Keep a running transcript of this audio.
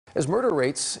As murder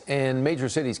rates in major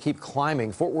cities keep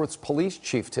climbing, Fort Worth's police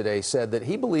chief today said that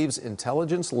he believes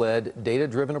intelligence-led,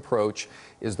 data-driven approach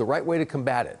is the right way to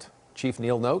combat it. Chief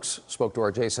Neil Noakes spoke to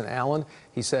our Jason Allen.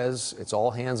 He says it's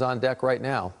all hands on deck right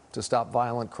now to stop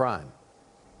violent crime.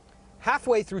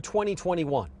 Halfway through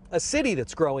 2021, a city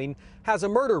that's growing has a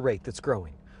murder rate that's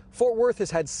growing. Fort Worth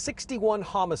has had 61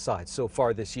 homicides so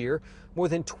far this year, more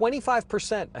than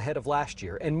 25% ahead of last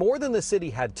year, and more than the city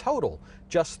had total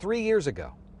just 3 years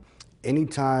ago.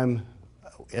 Anytime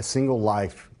a single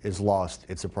life is lost,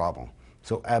 it's a problem.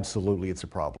 So absolutely, it's a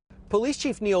problem. Police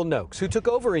Chief Neil Noakes, who took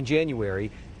over in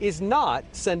January, is not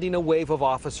sending a wave of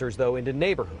officers, though, into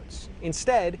neighborhoods.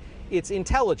 Instead, it's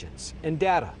intelligence and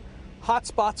data.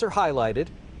 Hotspots are highlighted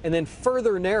and then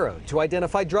further narrowed to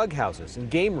identify drug houses and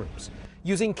game rooms.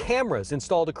 Using cameras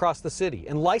installed across the city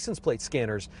and license plate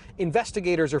scanners,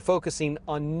 investigators are focusing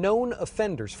on known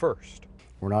offenders first.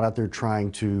 We're not out there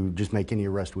trying to just make any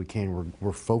arrest we can.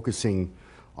 We're focusing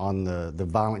on the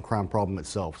violent crime problem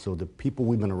itself. So the people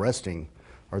we've been arresting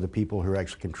are the people who are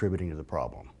actually contributing to the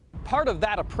problem. Part of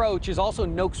that approach is also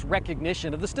Noakes'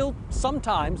 recognition of the still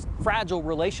sometimes fragile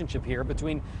relationship here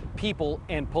between people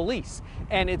and police.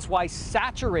 And it's why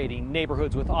saturating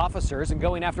neighborhoods with officers and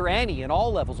going after any and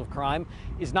all levels of crime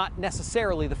is not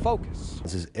necessarily the focus.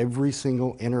 This is every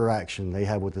single interaction they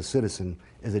have with a citizen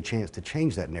is a chance to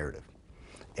change that narrative.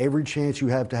 Every chance you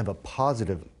have to have a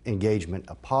positive engagement,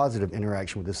 a positive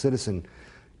interaction with a citizen,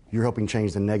 you're helping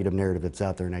change the negative narrative that's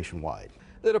out there nationwide.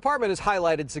 The department has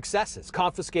highlighted successes,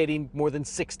 confiscating more than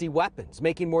 60 weapons,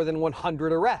 making more than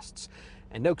 100 arrests.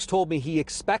 And Noakes told me he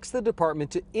expects the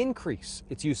department to increase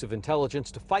its use of intelligence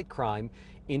to fight crime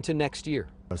into next year.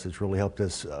 It's really helped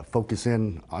us focus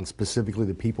in on specifically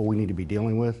the people we need to be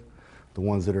dealing with, the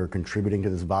ones that are contributing to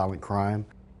this violent crime.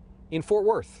 In Fort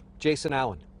Worth, Jason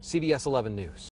Allen, CBS 11 News.